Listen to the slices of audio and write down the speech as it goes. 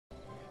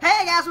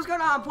Hey guys, what's going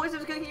on?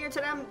 Poison's Cooking here.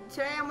 Today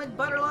I'm with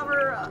Butter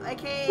Lover,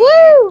 aka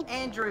Woo!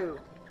 Andrew.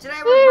 Today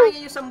we're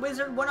bringing you some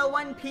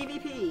Wizard101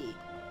 PvP.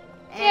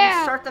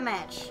 And start the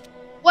match.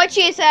 What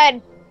she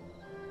said.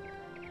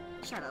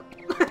 Shut up.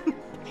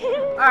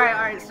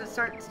 Alright, so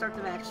start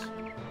the match.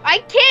 I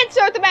can't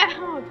start the match.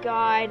 Oh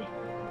god.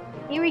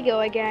 Here we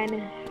go again.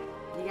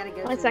 You gotta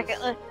go. 1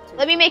 second.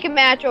 Let me make a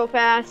match real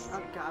fast.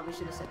 Oh god, we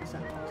should have set this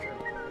up.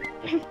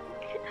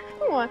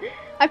 Come on.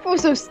 I feel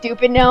so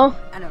stupid now.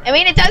 I know. Right? I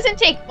mean, it doesn't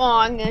take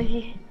long.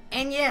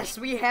 And yes,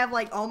 we have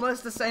like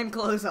almost the same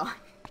clothes on.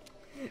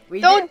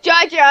 Don't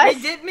judge us.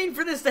 We didn't mean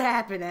for this to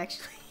happen,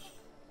 actually.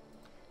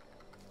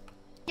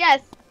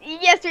 Yes, we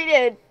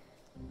did.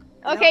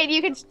 Okay,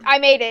 you can. I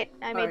made it.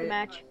 I made the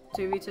match.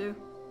 2v2.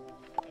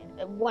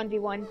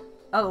 1v1.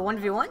 Oh,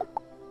 1v1?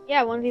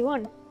 Yeah,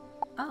 1v1.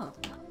 Oh,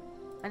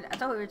 I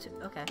thought we were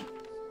okay.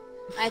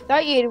 I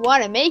thought you'd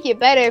want to make it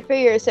better for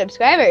your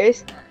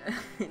subscribers.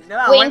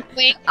 No, wink,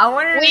 wink. I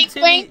wanted wink, it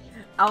to wink.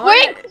 be.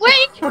 Wink,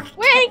 wink,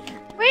 wink,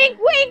 wink,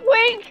 wink,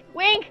 wink,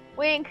 wink,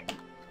 wink.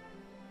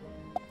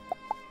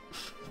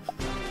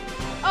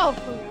 Oh.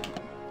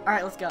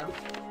 Alright, let's go.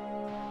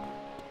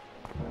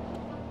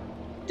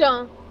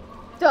 Dun,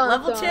 dun,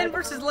 level dun. 10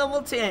 versus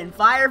level 10.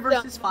 Fire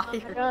versus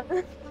fire.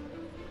 Dun,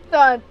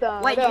 dun,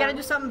 dun, Wait, you dun. gotta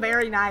do something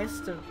very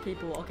nice to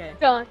people. Okay.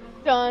 Dun,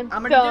 dun,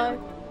 I'm gonna dun.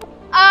 do it.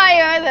 I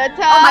am the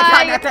tiger. Oh my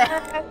god, not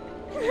that.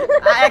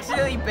 I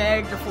accidentally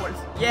begged the force.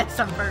 Yes,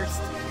 I'm first.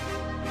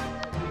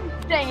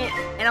 Dang it.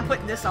 And I'm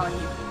putting this on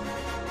you.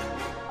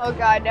 Oh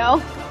god,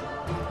 no.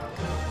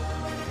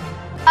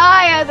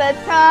 I am the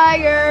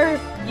tiger.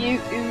 You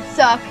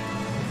suck.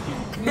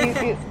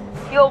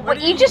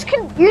 You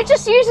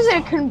just used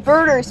a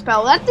converter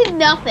spell. That did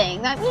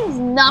nothing. That means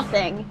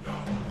nothing.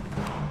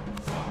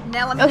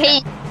 Now let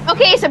me.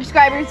 Okay,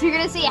 subscribers, you're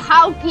gonna see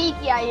how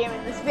geeky I am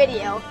in this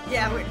video.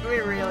 Yeah, we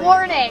really.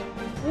 Warning.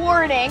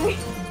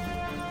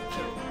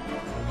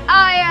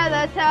 I am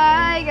the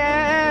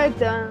tiger.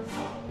 Dun,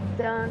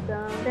 dun,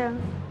 dun,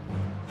 dun.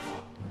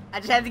 I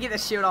just had to get the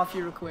shield off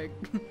you real quick.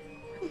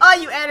 Oh,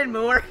 you added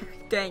more.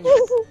 Dang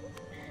it.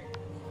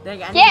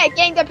 Dang it. Yeah,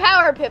 gained a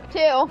power pip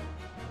too.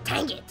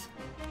 Dang it.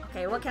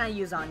 Okay, what can I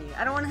use on you?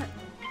 I don't want to.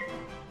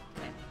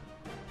 Okay.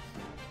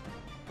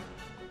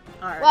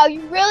 Alright. Well,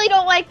 you really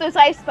don't like those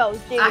ice spells,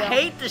 do you? I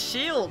hate the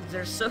shields.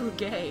 They're so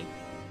gay.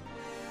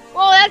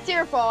 Well, that's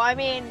your fault. I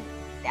mean,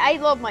 I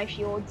love my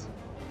shields.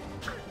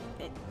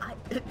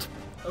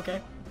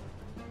 Okay.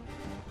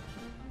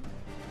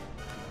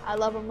 I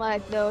love them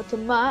like no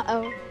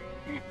tomorrow.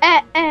 Oh,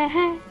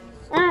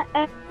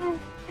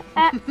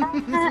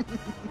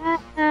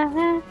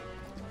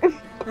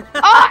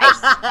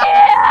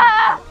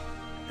 yeah!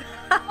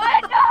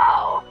 What?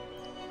 No!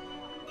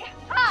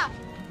 Ha!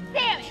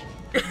 Damn it!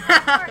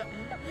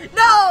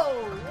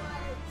 No!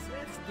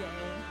 That's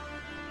gay.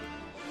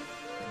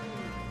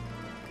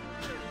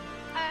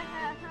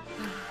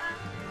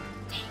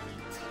 Dang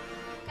it.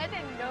 That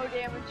did no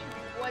damage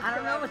whatsoever. I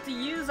don't know what to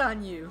use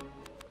on you.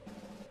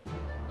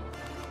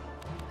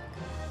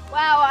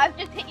 Wow, I've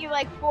just hit you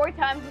like 4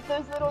 times with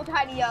those little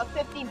tiny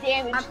 50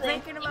 damage I'm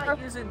things. thinking about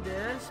using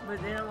this,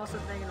 but then I'm also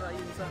thinking about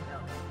using something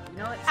else. You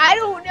know what? I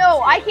don't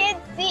know. I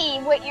can't see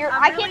what you're.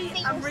 I can't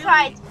see your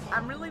sides.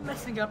 I'm really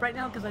messing up right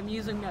now because I'm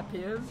using my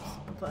pivs,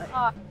 but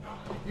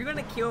you're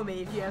gonna kill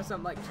me if you have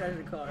something like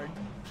treasure card.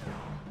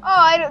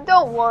 Oh,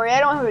 don't worry. I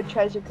don't have a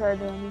treasure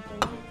card or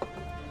anything.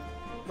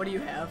 What do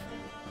you have?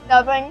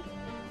 Nothing.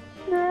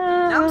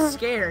 Now I'm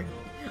scared.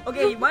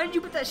 Okay, why did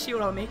you put that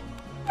shield on me?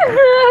 Do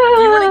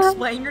you want to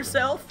explain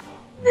yourself?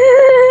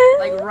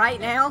 Like right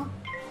now?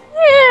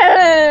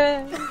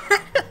 Yeah.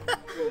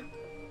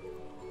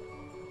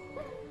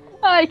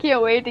 I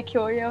can't wait to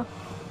kill you.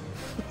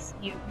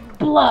 You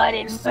blood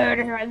and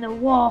murder on the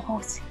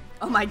walls.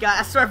 Oh my god,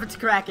 I swear if it's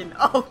Kraken.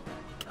 Oh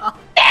god.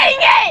 Dang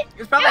it!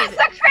 It's probably the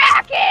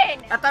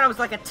Kraken! I thought it was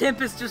like a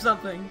Tempest or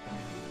something.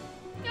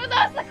 No,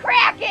 that's the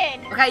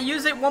Kraken! Okay,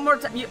 use it one more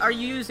time. Are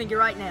you using it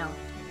right now?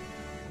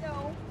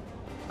 No.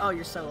 Oh,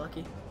 you're so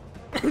lucky.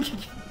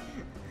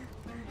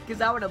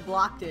 Because I would have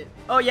blocked it.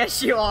 Oh,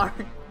 yes, you are.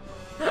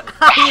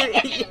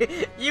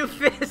 you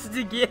fizzed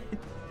again.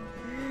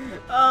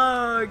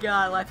 Oh,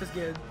 God, life is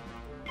good.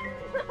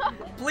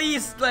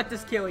 Please let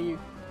this kill you.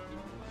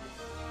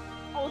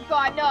 Oh,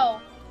 God, no.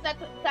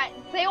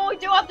 They only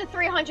do up to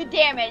 300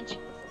 damage.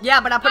 Yeah,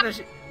 but I put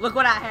a... Look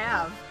what I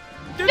have.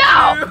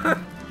 No!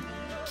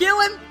 Kill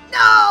him?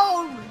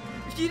 No!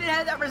 If you didn't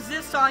have that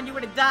resist on, you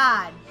would have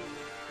died.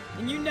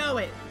 And you know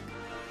it.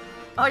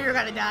 Oh, you're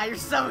gonna die. You're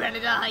so gonna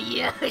die.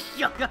 Yeah.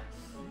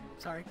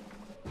 Sorry.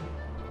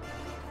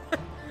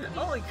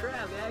 Holy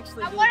crap, they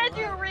actually I want to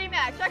do a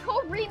rematch. I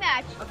call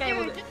rematch. Okay,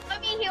 dude, just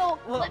let me heal.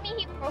 Let me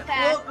heal real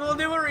fast. We'll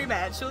do a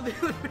rematch. We'll do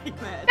a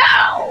rematch.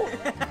 No!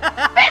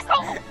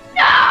 Missile!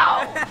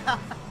 No!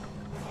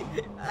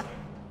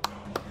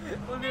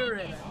 We'll do a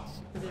rematch.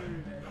 We'll do a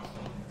rematch.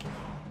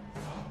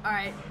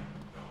 Alright.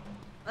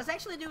 Let's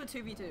actually do a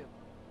 2v2.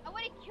 I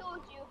would have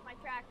killed you with my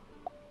crack.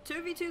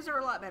 2v2s are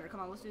a lot better. Come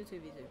on, let's do a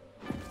 2v2.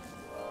 I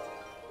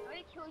would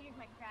have killed you with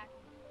my crack.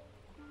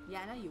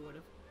 Yeah, I know you would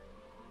have.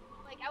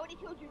 Like, I would have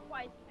killed you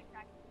twice if I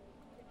cracked you.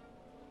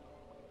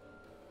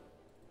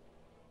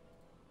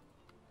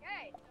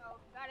 Okay, so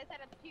gotta set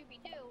up a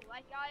 2v2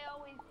 like I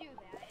always do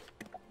that.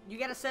 You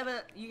gotta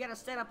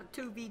set up a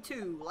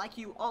 2v2 like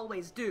you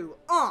always do.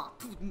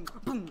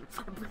 Boom.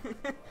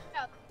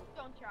 No,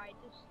 don't try.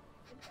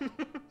 Just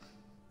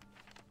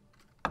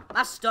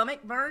My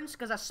stomach burns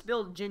because I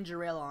spilled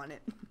ginger ale on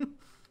it.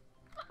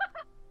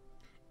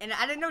 And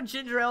I didn't know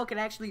ginger ale could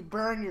actually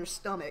burn your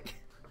stomach.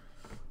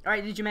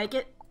 Alright, did you make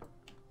it? I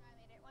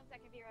made it. 1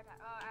 second, be right back.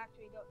 Oh,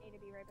 actually, don't need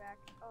to be right back.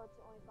 Oh, it's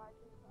only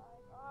 5:35.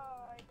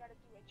 Oh, I gotta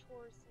do a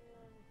chore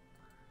soon.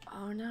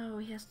 Oh no,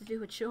 he has to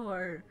do a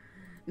chore.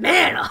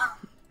 Man!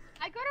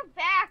 I gotta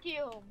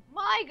vacuum!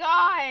 My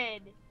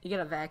god! You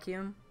got a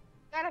vacuum?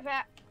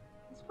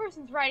 This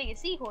person's riding a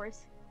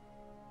seahorse.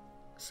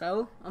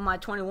 So, on my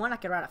 21, I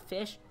could ride a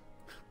fish.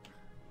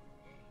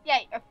 Yeah,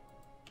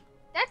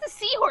 that's a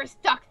seahorse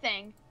duck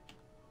thing.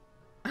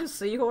 A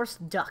seahorse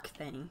duck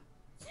thing.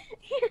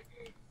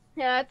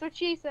 Yeah, that's what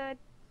she said.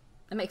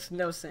 That makes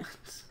no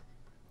sense.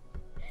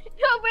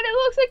 No, but it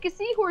looks like a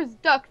seahorse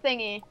duck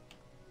thingy.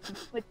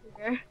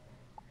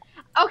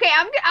 Okay,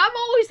 I'm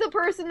always the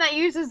person that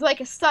uses like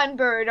a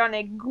sunbird on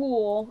a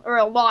ghoul or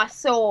a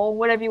lost soul,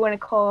 whatever you want to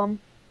call them.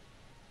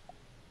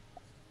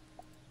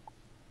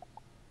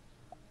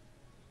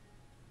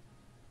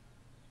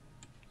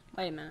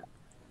 Wait a minute.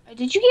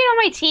 Did you get on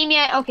my team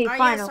yet? Okay,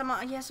 fine.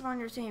 Yes, I'm on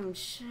your team.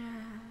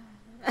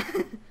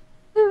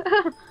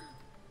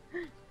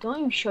 Don't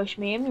you shush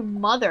me, I'm your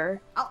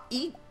mother. I'll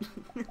eat.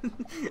 I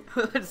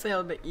would say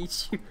I'm gonna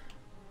eat you.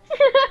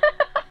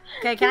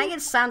 Okay, can I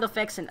get sound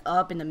effects and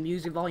up and the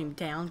music volume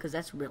down? Because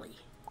that's really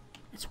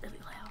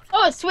loud.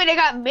 Oh, sweet, I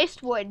got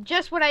mistwood.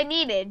 Just what I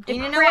needed. And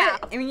you know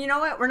what? I mean, you know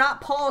what? We're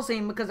not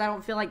pausing because I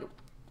don't feel like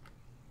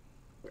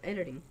we're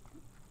editing.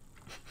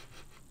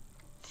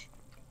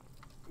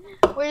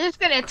 We're just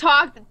gonna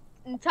talk the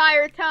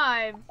entire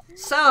time.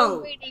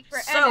 So, waiting for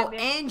editing.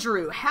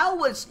 Andrew, how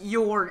was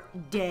your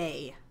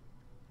day?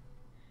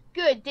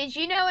 Good. Did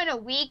you know in a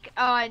week,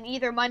 on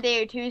either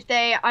Monday or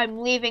Tuesday, I'm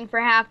leaving for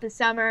half the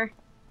summer?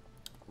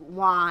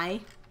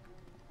 Why?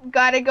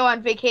 Gotta go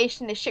on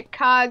vacation to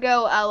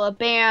Chicago,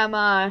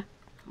 Alabama.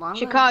 Why?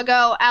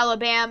 Chicago,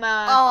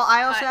 Alabama. Oh,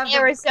 I also have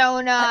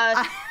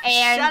Arizona,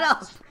 and shut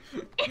up.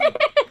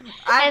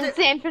 and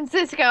San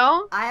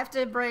Francisco. I have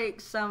to break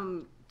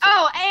some.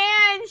 Oh,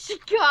 and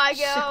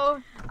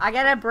Chicago. I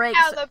gotta break.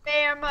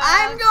 Alabama.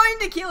 I'm going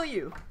to kill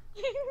you.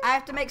 I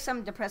have to make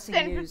some depressing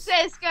San news.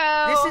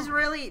 Francisco. This is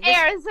really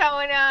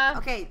Arizona.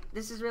 Okay,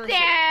 this is really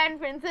San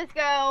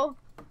Francisco.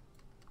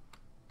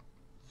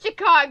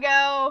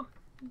 Chicago.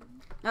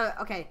 No,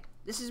 okay.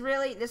 This is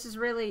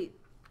really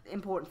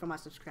important for my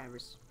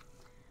subscribers.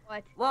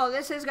 What? Well,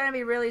 this is gonna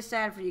be really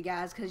sad for you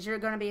guys because you're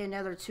gonna be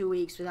another 2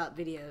 weeks without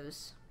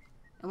videos,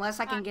 unless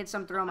I can get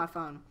some through on my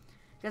phone.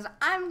 Because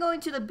I'm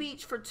going to the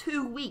beach for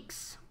 2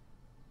 weeks.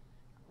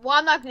 Well,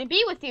 I'm not going to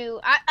be with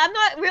you. I'm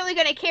not really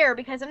going to care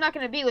because I'm not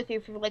going to be with you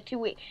for like 2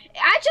 weeks.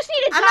 I just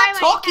need to dye my hat.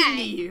 I'm not talking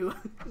to you.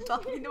 I'm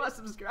talking to my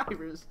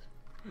subscribers.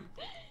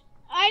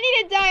 I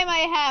need to dye my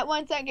hat.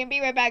 1 second. Be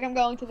right back. I'm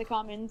going to the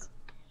commons.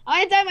 I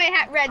want to dye my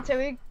hat red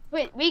so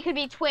we could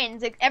be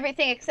twins.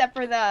 Everything except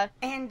for the...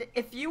 And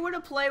if you want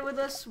to play with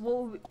us,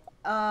 we'll...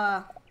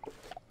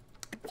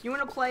 If you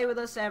want to play with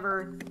us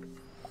ever...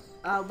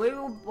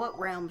 what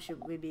realm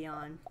should we be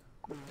on?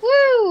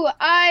 Woo!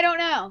 I don't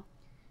know.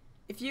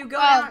 If you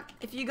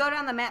go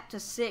down the map to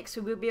 6,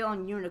 we will be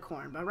on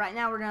Unicorn. But right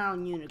now we're not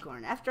on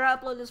Unicorn. After I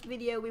upload this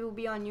video, we will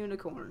be on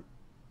Unicorn.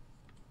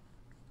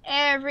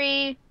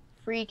 Every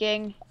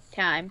freaking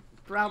time.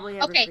 Probably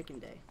every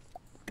freaking day.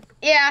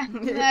 Yeah,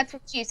 that's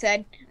what she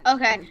said.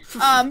 Okay.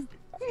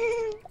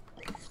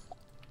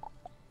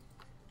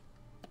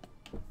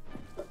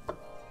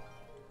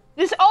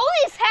 There's all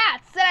these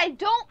hats that I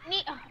don't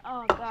need.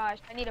 Oh gosh,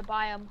 I need to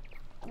buy them.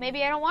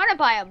 Maybe I don't want to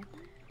buy them.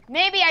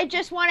 Maybe I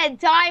just want to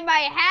dye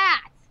my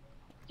hat.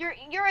 You're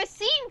a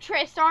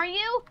seamstress, aren't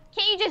you?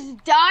 Can't you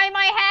just dye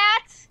my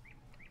hat?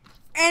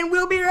 And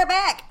we'll be right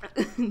back.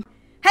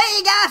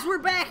 Hey guys, we're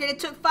back, and it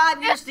took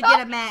 5 years to get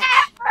a match.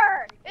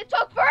 Forever. It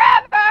took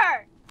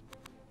forever.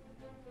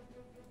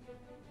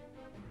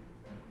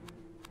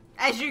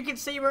 As you can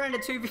see, we're in a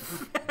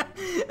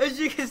 2v. As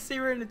you can see,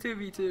 we're in a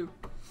 2v2.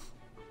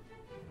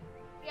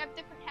 We have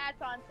different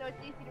hats on, so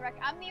it's easy to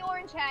recognize. I'm the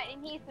orange hat,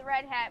 and he's the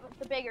red hat with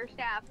the bigger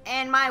staff.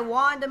 And my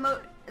wand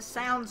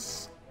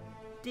sounds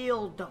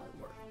still don't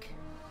work.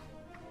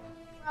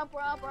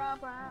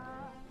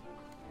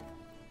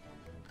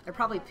 They're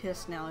probably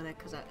pissed now at it,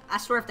 because I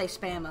swear if they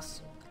spam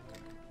us.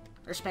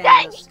 They're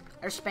spamming us.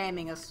 They're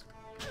spamming us.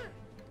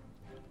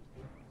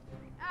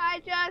 I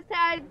just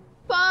had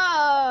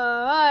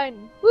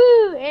fun.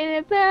 Woo, and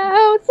it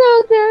felt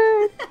so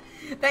good.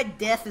 That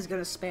death is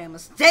gonna spam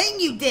us. Dang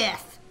you,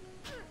 death!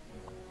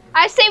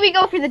 I say we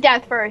go for the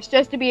death first,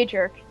 just to be a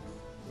jerk.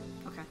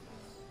 Okay.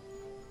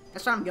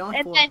 That's what I'm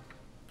going for. Then,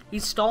 he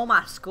stole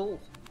my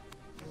skull.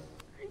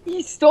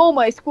 He stole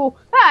my school.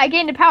 Ah, I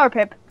gained a power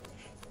pip.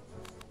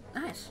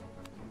 Nice.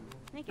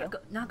 Thank you.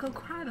 Now go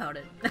cry about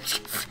it.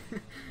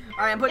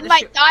 Alright, I'm putting in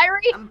my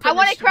diary? I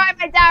want to this cry in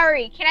my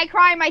diary. Can I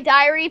cry in my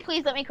diary?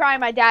 Please let me cry in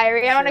my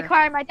diary. I want to Sure.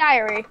 cry in my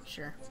diary.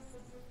 Sure.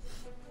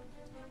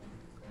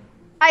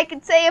 I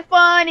could say a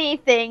funny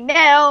thing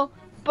now,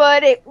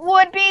 but it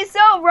would be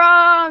so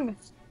wrong.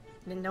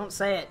 Then don't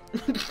say it.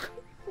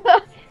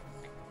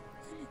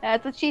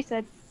 That's what she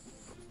said.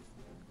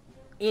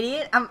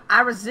 Idiot.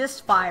 I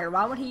resist fire.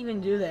 Why would he even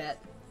do that?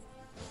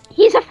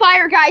 He's a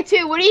fire guy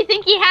too. What do you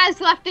think he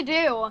has left to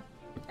do?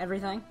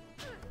 Everything?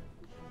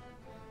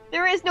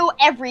 There is no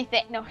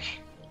everything. No.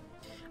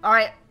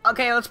 Alright,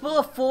 okay, let's pull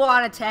a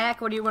full-on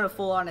attack. What do you want a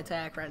full-on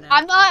attack right now?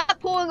 I'm not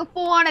pulling a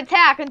full-on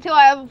attack until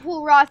I have a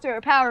full roster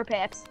of power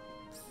pips.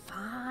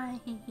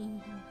 Fine.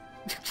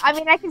 I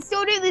mean, I can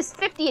still do these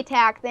 50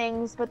 attack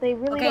things, but they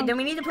really Okay, don't... then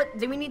we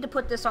need to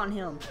put this on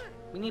him.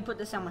 We need to put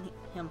this on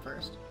him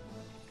first.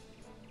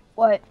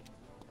 What?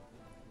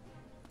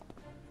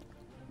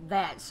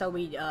 That, so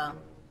we,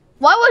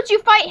 Why would you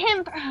fight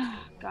him?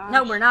 Gosh.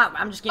 No, we're not.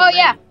 I'm just getting ready.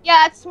 yeah.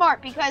 Yeah, that's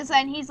smart, because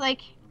then he's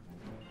like...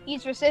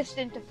 He's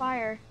resistant to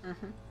fire.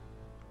 Mm-hmm.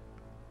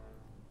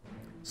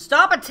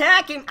 Stop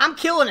attacking! I'm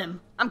killing him.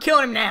 I'm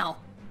killing him now.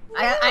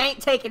 I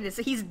ain't taking this.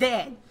 He's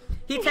dead.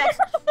 He attacks.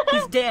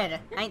 He's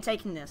dead. I ain't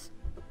taking this.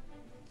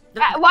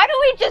 Why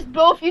don't we just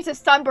both use a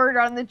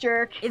sunbird on the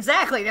jerk?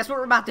 Exactly. That's what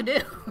we're about to do.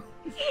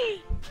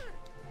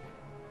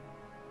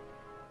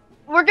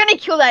 We're gonna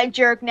kill that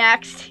jerk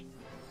next.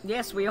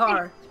 Yes, we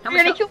are. How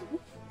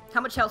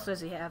much health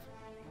does he have?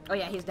 Oh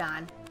yeah, he's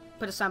dying.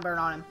 Put a sunburn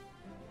on him.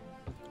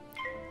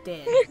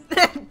 Dead.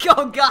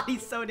 Oh god,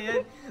 he's so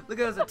dead. Look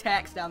at those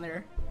attacks down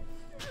there.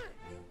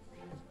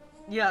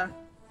 Yeah.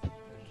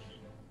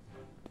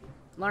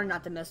 Learn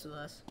not to mess with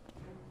us.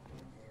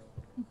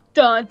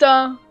 Dun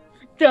dun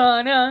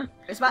dun dun.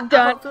 It's about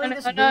Hopefully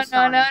this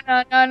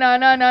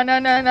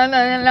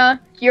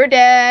You're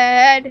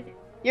dead.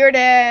 You're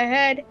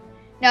dead.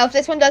 Now if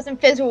this one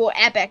doesn't fizzle,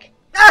 epic.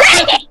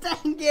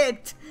 Dang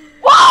it!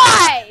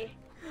 Why?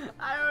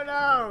 I don't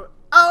know.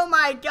 Oh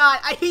my god,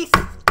 he's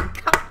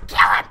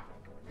kill him!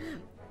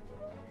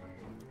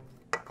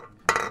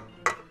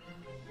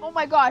 Oh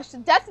my gosh, the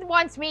death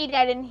wants me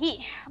dead and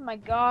he... Oh my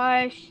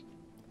gosh.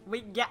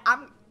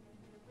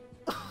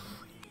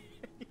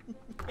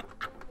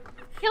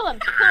 Kill him,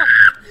 kill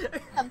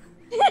him.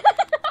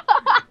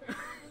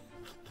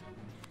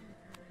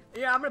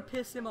 Yeah, I'm gonna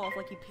piss him off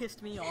like he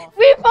pissed me off.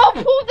 We both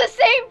pulled the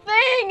same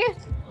thing!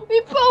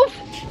 We both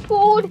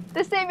pulled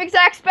the same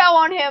exact spell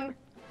on him.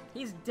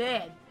 He's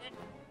dead.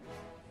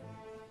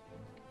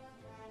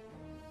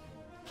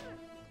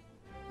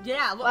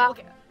 Yeah, look, Wow. look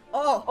at...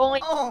 Oh,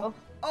 Only...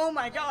 oh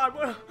my god,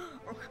 what...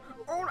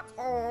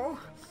 Oh,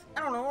 I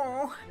don't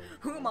know.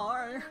 Who am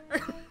I?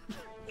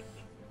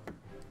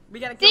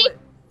 We gotta kill it.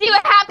 See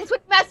what happens when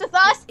you mess with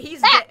us?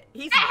 He's That-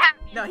 dead. that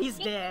No, he's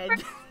dead.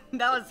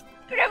 That was...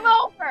 Put him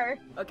over.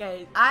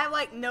 Okay, I have,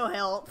 like, no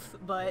health,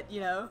 but, you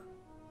know.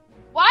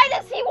 Why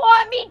does he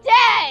want me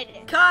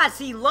dead? 'Cause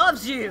he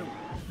loves you!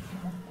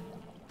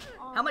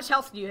 How much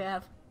health do you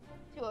have?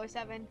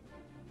 207.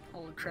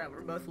 Holy crap,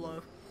 we're both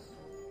low.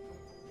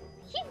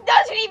 He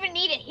doesn't even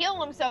need to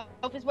heal himself,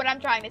 is what I'm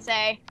trying to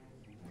say.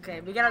 Okay,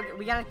 we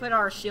gotta put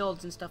our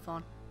shields and stuff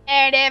on.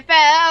 And it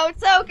felt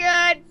so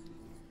good.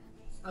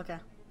 Okay.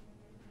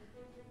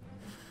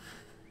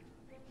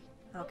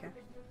 Okay.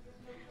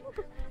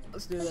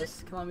 Let's do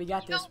this. Come on, we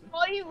got this.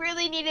 All you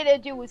really needed to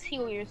do was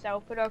heal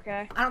yourself, but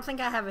okay. I don't think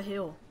I have a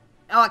heal.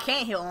 Oh, I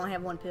can't heal. I only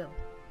have one pill.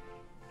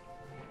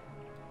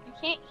 You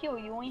can't heal,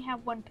 you only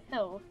have one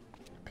pill.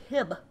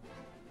 Pib.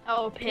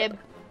 Oh, Pib.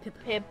 Pib.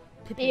 Pib.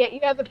 Pib. Yeah, you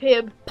have a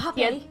Pib.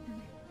 Puppy. Yes.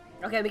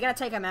 Okay, we gotta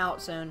take him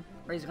out soon,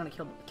 or he's gonna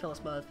kill us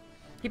both.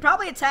 He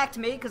probably attacked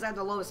me because I have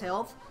the lowest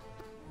health,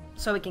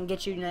 so he can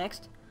get you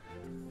next.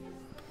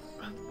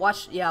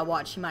 Watch, yeah,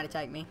 watch. He might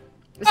attack me.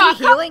 Is he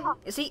healing?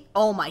 Is he?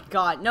 Oh my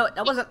god, no,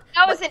 that wasn't.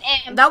 That was an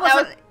imp. That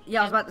wasn't.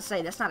 Yeah, I was about to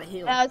say that's not a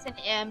heal. That was an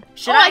imp.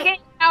 Should I I get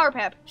power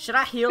pep? Should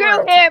I heal? Screw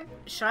or him.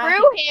 Should I?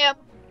 Screw him.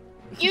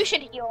 You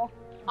should heal.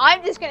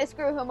 I'm just gonna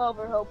screw him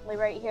over, hopefully,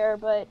 right here.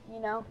 But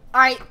you know.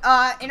 All right,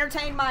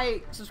 entertain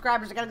my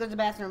subscribers. I gotta go to the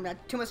bathroom.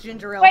 Too much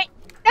ginger ale. Wait,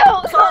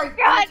 no! Sorry, Oh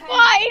God, entertain.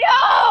 why?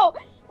 No!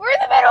 We're in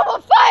the middle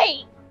of a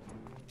fight.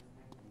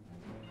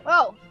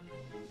 Whoa.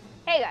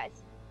 Hey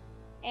guys,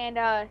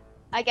 and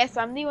I guess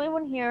I'm the only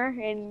one here,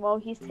 and well,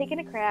 he's taking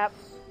a crap.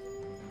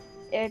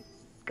 It's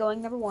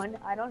going number 1.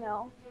 I don't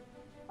know.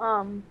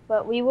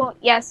 But we will.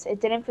 Yes,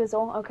 it didn't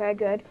fizzle. Okay,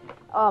 good.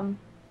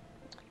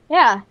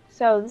 Yeah.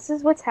 So this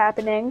is what's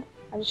happening.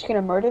 I'm just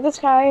gonna murder this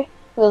guy,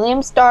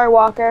 William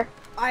Starwalker.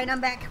 All right, I'm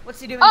back.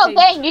 What's he doing? Oh, to you?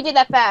 dang! You did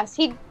that fast.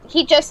 He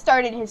just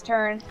started his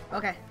turn.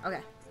 Okay.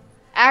 Okay.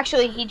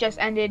 Actually, he just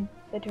ended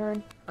the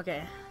turn.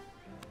 Okay.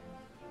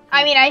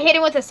 I mean, I hit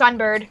him with a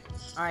sunbird.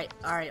 All right.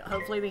 All right.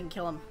 Hopefully we can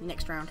kill him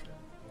next round.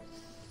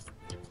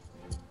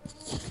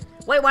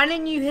 Wait, why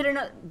didn't you hit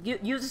another?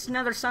 Use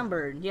another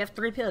sunbird. You have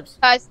 3 pips.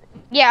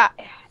 Yeah,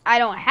 I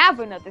don't have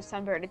another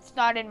sunbird. It's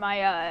not in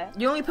my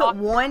You only put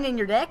 1 in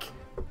your deck?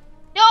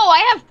 No,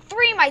 I have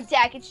 3 in my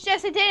deck. It's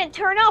just it didn't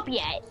turn up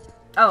yet.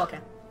 Oh, okay.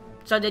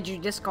 So did you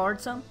discard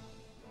some?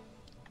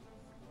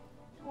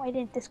 No, I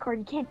didn't discard.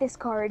 You can't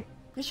discard.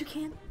 Yes, you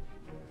can.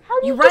 How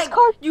do you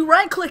discard? You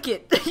right click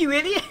it, you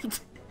idiot.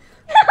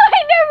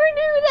 I never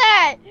knew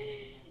that.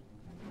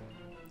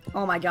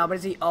 Oh my god, what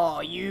is he?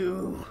 Oh,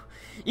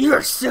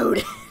 you're so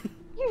dead.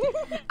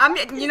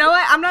 You know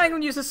what? I'm not even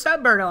gonna use a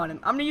subbird on him.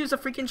 I'm gonna use a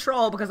freaking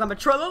troll because I'm a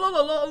troll.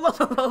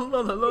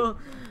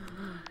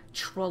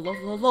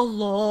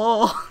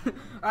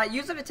 Alright,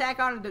 use an attack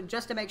on him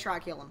just to make sure I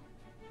kill him.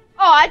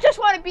 Oh, I just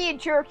want to be a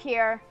jerk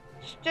here.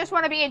 Just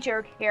want to be a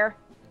jerk here.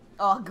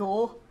 Oh,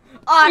 cool.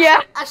 Oh,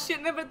 yeah. I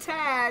shouldn't have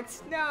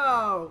attacked.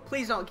 No.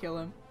 Please don't kill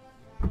him.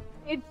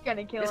 It's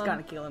gonna kill him. It's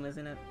gonna kill him,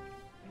 isn't it?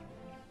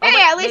 Hey,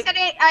 oh, at least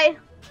I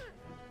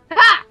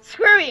Ha!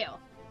 Screw you!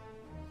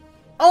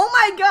 Oh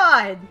my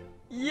god!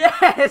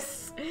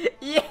 Yes!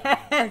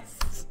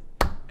 Yes!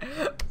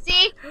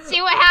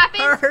 See what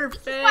happens?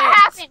 Perfect! This is what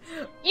happens.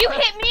 You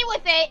hit me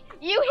with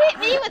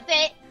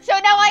it, so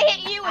now I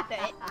hit you with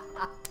it.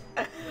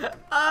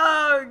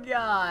 Oh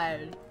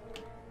god!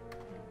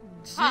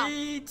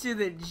 G to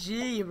the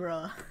G,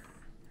 bro.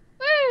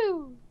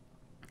 Woo!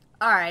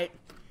 Alright.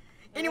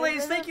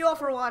 Anyways, thank you all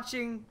for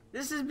watching.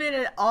 This has been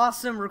an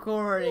awesome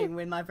recording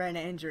with my friend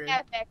Andrew.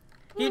 Epic.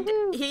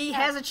 He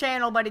has a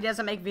channel, but he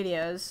doesn't make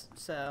videos,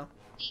 so.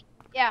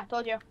 Yeah,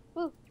 told you.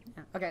 Woo.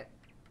 Okay.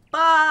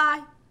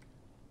 Bye!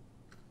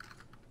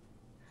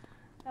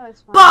 That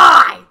was fun.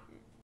 Bye!